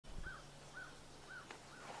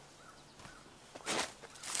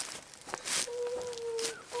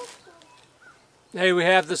Hey, we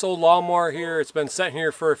have this old lawnmower here. It's been sitting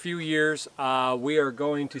here for a few years. We are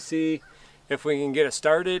going to see if we can get it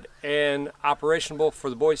started and operational for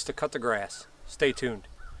the boys to cut the grass. Stay tuned.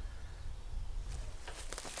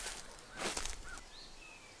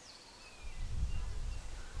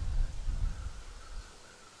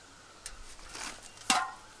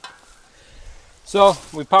 So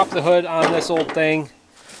we popped the hood on this old thing,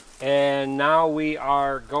 and now we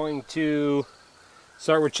are going to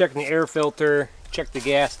start with checking the air filter, check the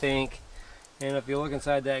gas tank, and if you look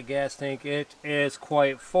inside that gas tank, it is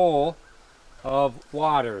quite full of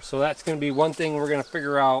water. So that's going to be one thing we're going to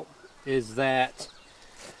figure out, is that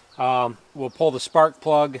we'll pull the spark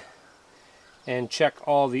plug and check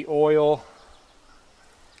all the oil.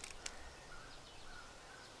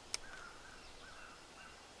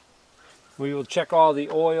 We will check all the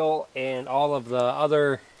oil and all of the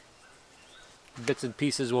other bits and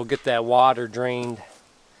pieces. We'll get that water drained.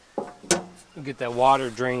 We'll get that water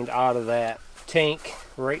drained out of that tank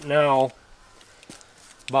right now.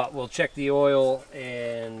 But we'll check the oil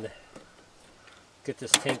and get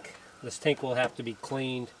this tank. This tank will have to be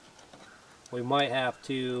cleaned. We might have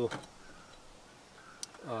to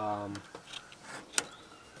we'll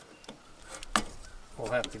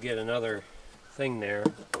have to get another thing there.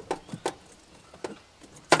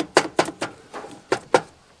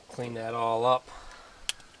 Clean that all up.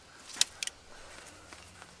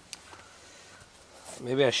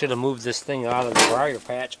 Maybe I should have moved this thing out of the briar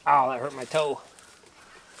patch. Ow, that hurt my toe.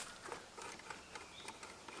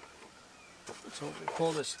 So if we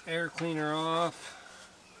pull this air cleaner off,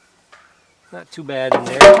 not too bad in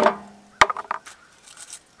there.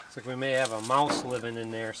 Looks like we may have a mouse living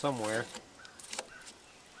in there somewhere.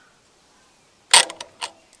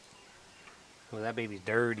 Oh, that baby's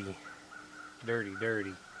dirty. Dirty,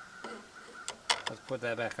 dirty. Let's put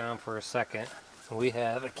that back on for a second. We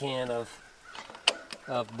have a can of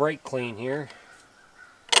brake clean here.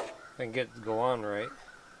 If I can get it to go on right.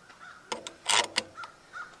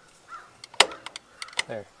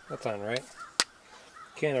 There, that's on right.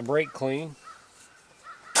 Can of brake clean.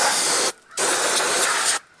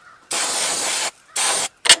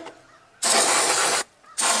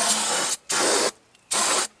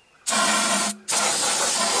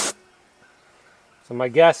 So my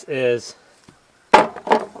guess is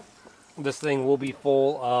this thing will be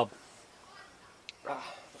full of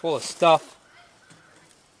stuff.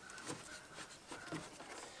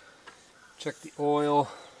 Check the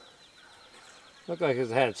oil. Looks like it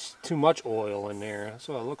had too much oil in there. That's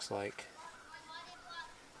what it looks like.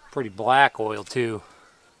 Pretty black oil too.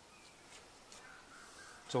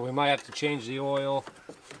 So we might have to change the oil.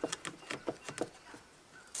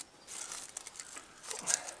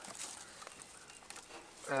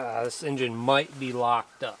 This engine might be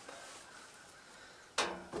locked up.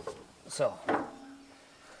 So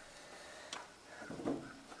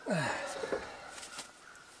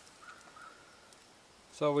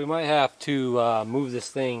we might have to move this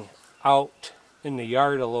thing out in the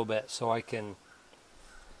yard a little bit so I can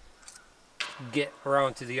get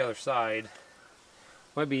around to the other side.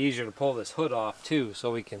 Might be easier to pull this hood off too,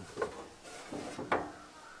 so we can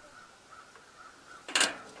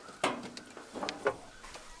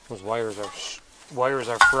those wires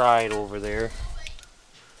are fried over there.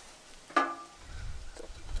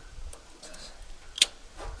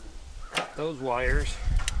 Those wires.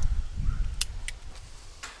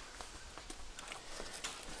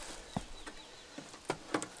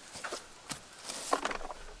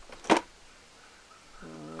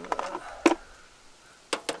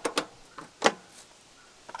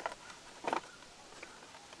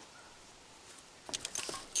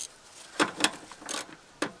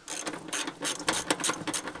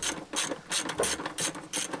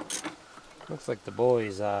 Looks like the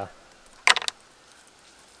boys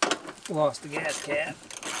lost the gas cap.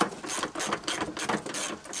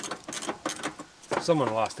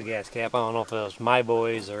 Someone lost the gas cap. I don't know if it was my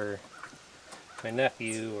boys or my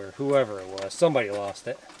nephew or whoever it was. Somebody lost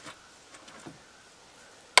it.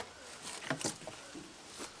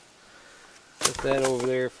 Put that over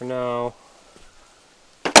there for now.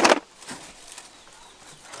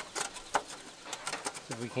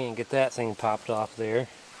 See if we can't get that thing popped off there.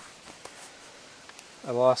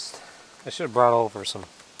 I should have brought over some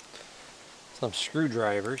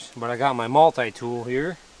screwdrivers, but I got my multi-tool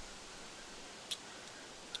here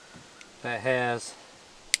that has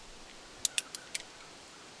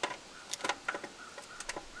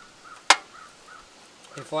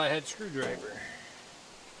a flathead screwdriver.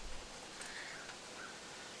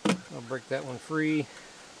 I'll break that one free.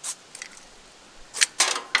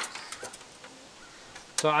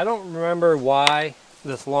 So I don't remember why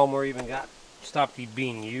this lawnmower even got stopped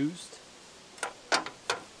being used.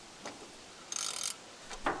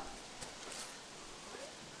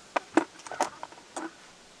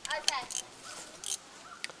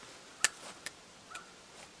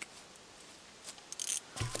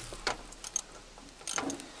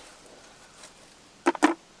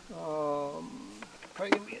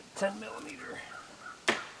 Probably gonna be a 10mm.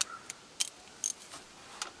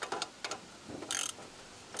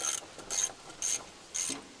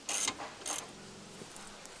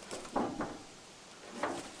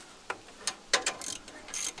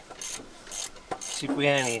 See if we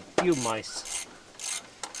had any field mice.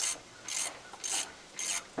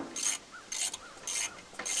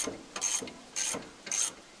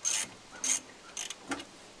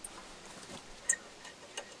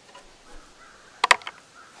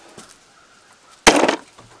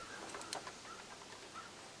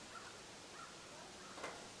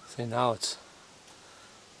 See, now it's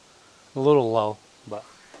a little low, but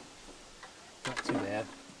not too bad.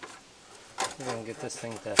 We're gonna get this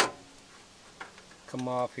thing to come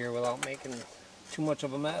off here without making too much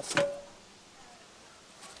of a mess.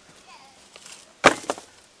 Put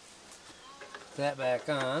that back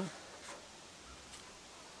on.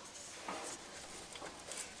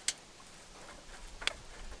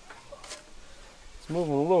 It's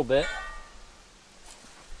moving a little bit.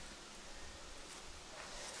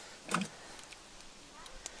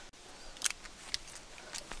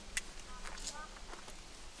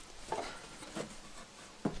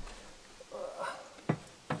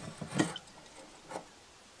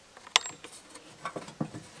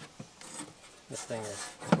 This thing is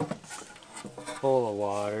full of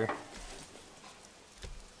water.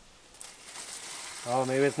 Oh,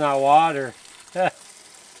 maybe it's not water.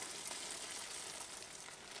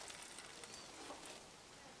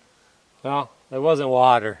 Well, it wasn't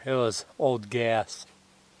water. It was old gas.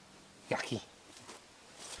 Yucky.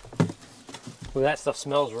 Well, that stuff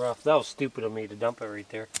smells rough. That was stupid of me to dump it right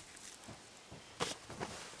there.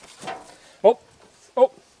 Oh,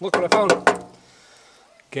 oh, look what I found.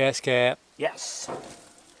 Gas cap. Yes.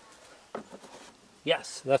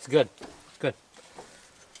 Yes, that's good. Good.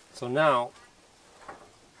 So now,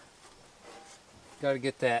 got to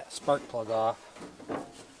get that spark plug off.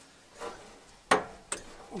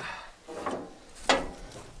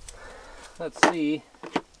 Let's see.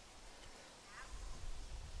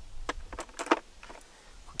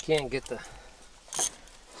 We can't get the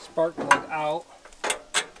spark plug out.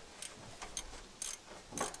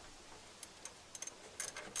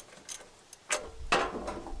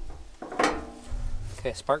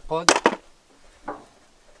 Okay, spark plug.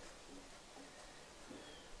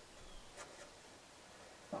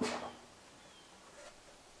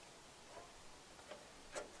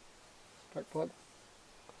 Spark plug.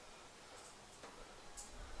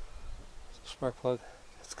 Spark plug.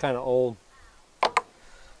 It's kind of old,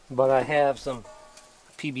 but I have some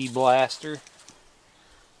PB blaster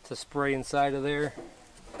to spray inside of there.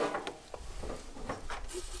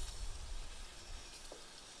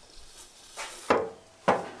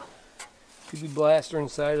 PB blaster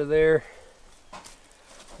inside of there.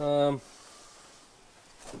 So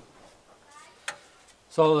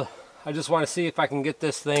I just want to see if I can get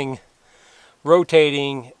this thing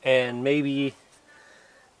rotating and maybe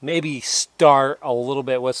start a little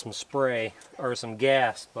bit with some spray or some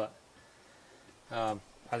gas, but I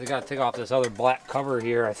got to take off this other black cover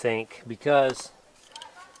here, I think, because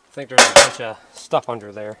I think there's a bunch of stuff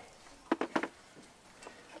under there.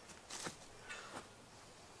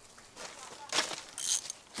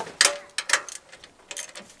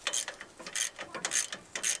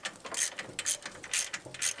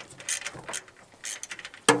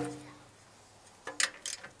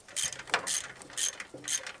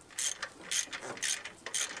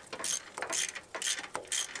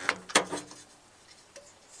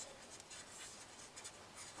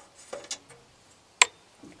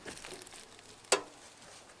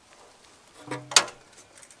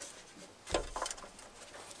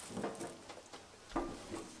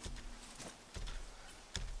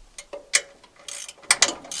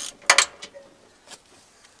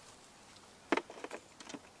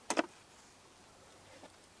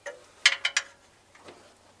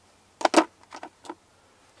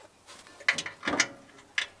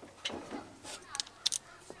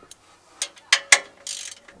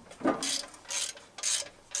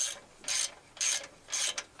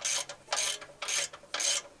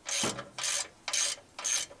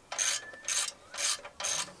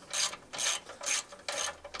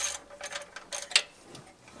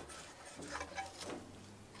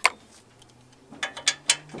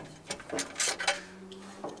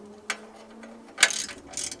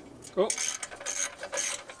 Oh,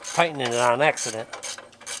 tightening it on accident.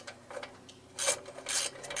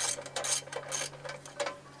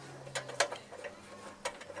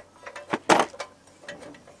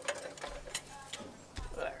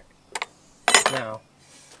 Now,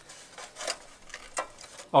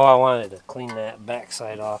 oh, I wanted to clean that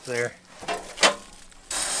backside off there.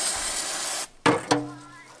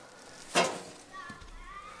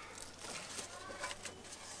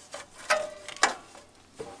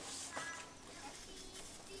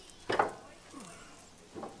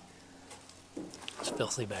 It's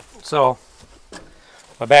filthy back. So,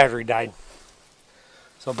 my battery died.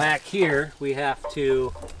 So back here, we have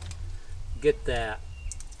to get that.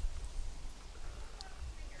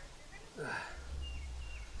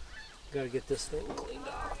 Gotta get this thing cleaned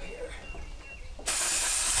off here.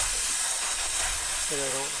 That I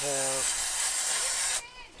don't have.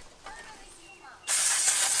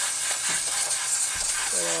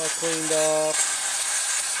 That all cleaned up.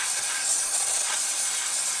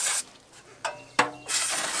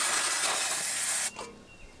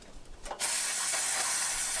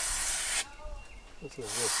 What is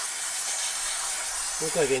this?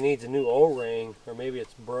 Looks like it needs a new O-ring, or maybe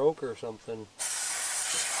it's broke or something.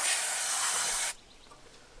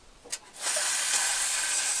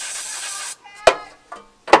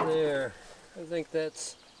 There, I think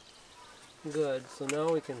that's good. So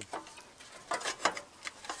now we can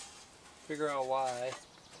figure out why.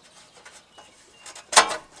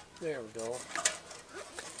 There we go.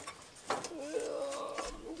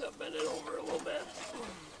 Gotta bend it over a little bit.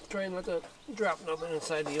 Try not to drop nothing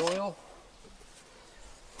inside the oil.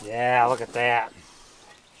 Yeah, look at that.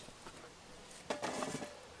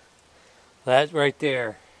 That right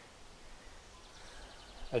there.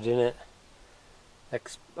 I didn't.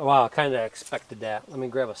 Well, I kind of expected that. Let me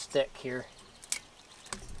grab a stick here.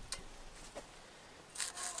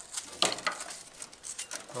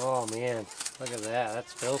 Oh man, look at that.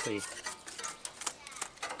 That's filthy.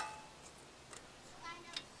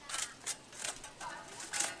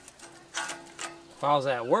 If I was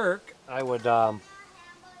at work, I would. If I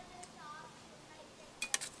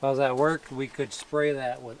was at work, we could spray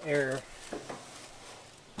that with air.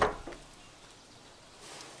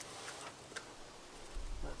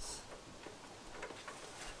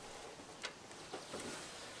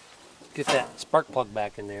 Get that spark plug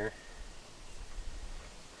back in there.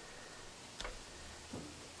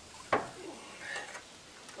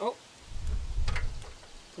 Oh,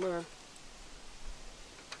 come on.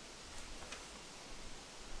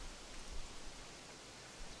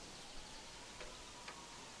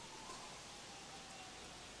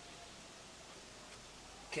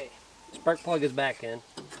 Okay, spark plug is back in.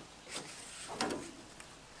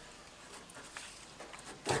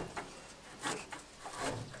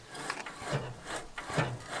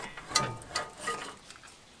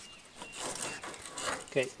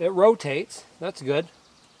 Okay, it rotates. That's good.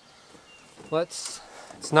 It's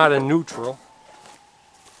not in neutral.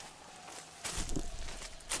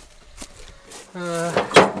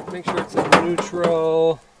 Make sure it's in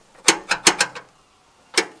neutral.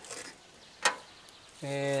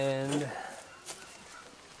 And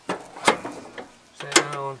sit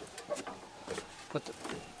down. Put the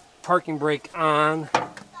parking brake on.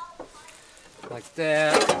 Like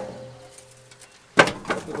that.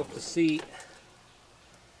 Move up the seat.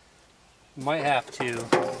 Might have to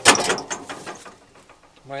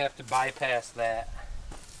bypass that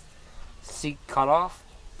seat cutoff.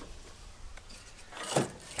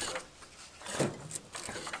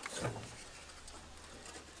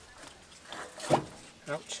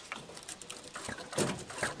 Ouch.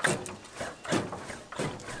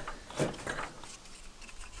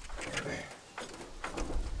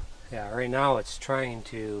 Yeah, right now it's trying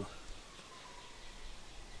to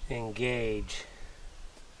engage.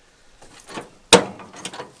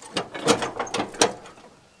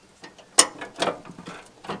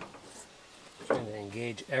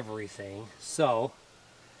 Engage everything. So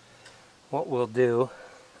what we'll do,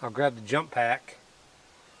 I'll grab the jump pack.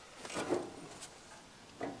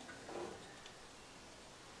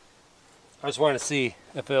 I just want to see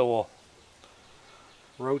if it will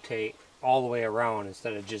rotate all the way around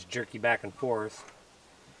instead of just jerky back and forth.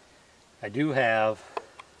 I do have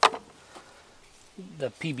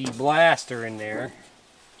the PB blaster in there.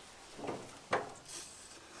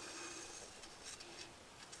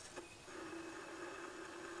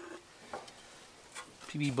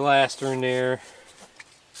 PB blaster in there.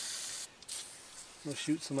 We'll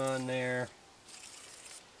shoot some on there.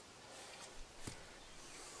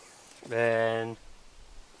 Then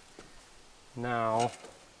now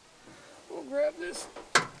we'll grab this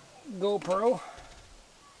GoPro.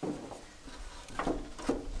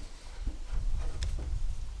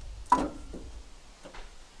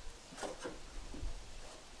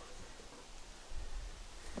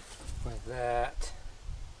 that.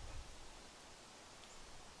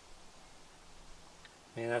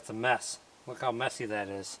 Man, that's a mess. Look how messy that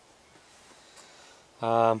is.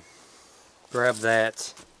 Grab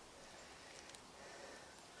that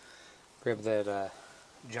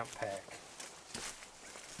jump pack.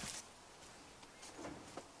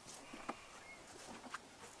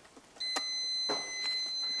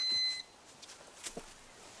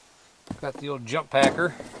 Got the old jump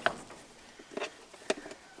packer.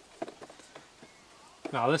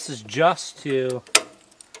 Now this is just to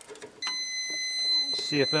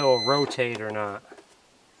see if it will rotate or not.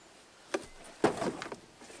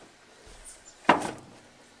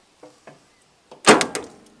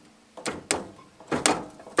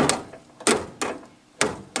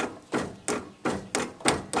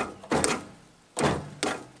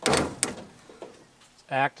 It's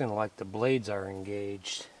acting like the blades are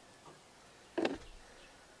engaged.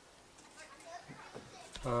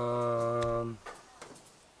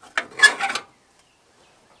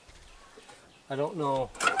 I don't know.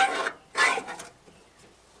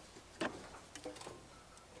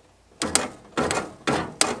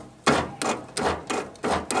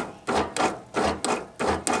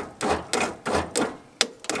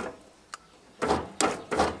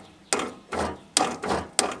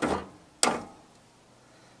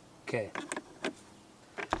 Okay.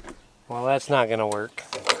 Well, that's not going to work.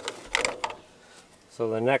 So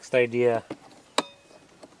the next idea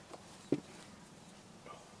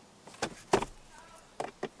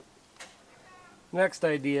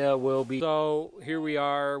will be, so here we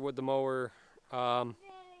are with the mower.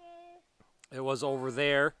 It was over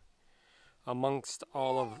there amongst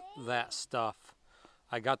all of that stuff.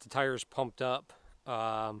 I got the tires pumped up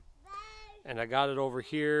and I got it over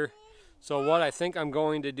here. So what I think I'm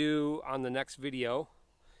going to do on the next video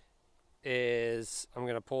is I'm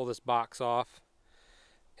going to pull this box off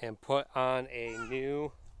and put on a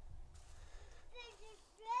new,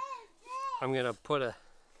 I'm going to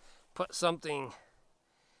put something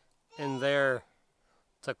in there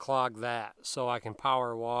to clog that so I can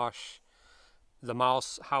power wash the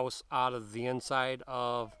mouse house out of the inside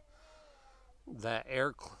of that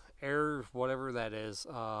air whatever that is,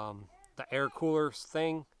 the air cooler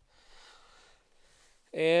thing.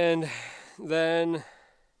 And then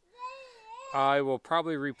I will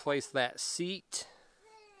probably replace that seat.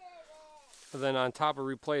 Then on top of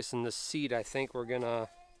replacing the seat, I think we're gonna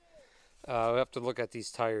we have to look at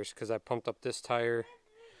these tires because I pumped up this tire.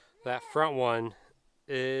 That front one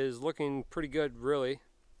is looking pretty good, really.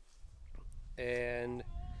 And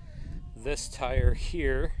this tire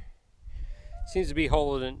here seems to be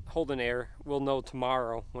holding air. We'll know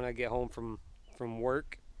tomorrow when I get home from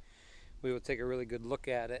work. We will take a really good look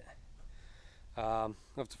at it. We'll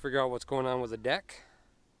have to figure out what's going on with the deck.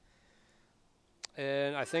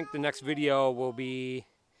 And I think the next video will be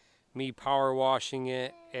me power washing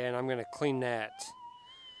it, and I'm gonna clean that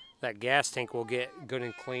gas tank will get good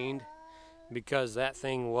and cleaned because that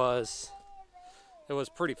thing was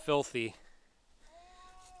pretty filthy.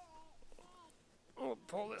 We'll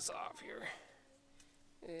pull this off here.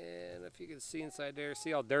 And if you can see inside there,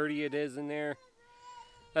 see how dirty it is in there?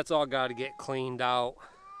 That's all got to get cleaned out.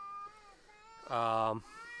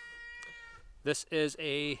 This is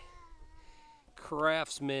a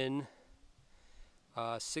Craftsman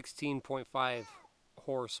 16.5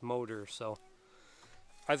 horse motor, so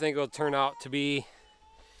I think it'll turn out to be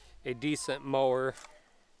a decent mower.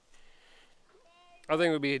 I think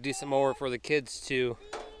it would be a decent mower for the kids to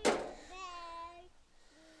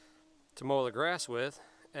mow the grass with,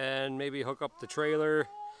 and maybe hook up the trailer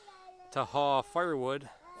to haul firewood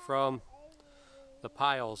from the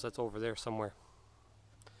piles that's over there somewhere.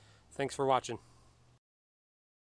 Thanks for watching.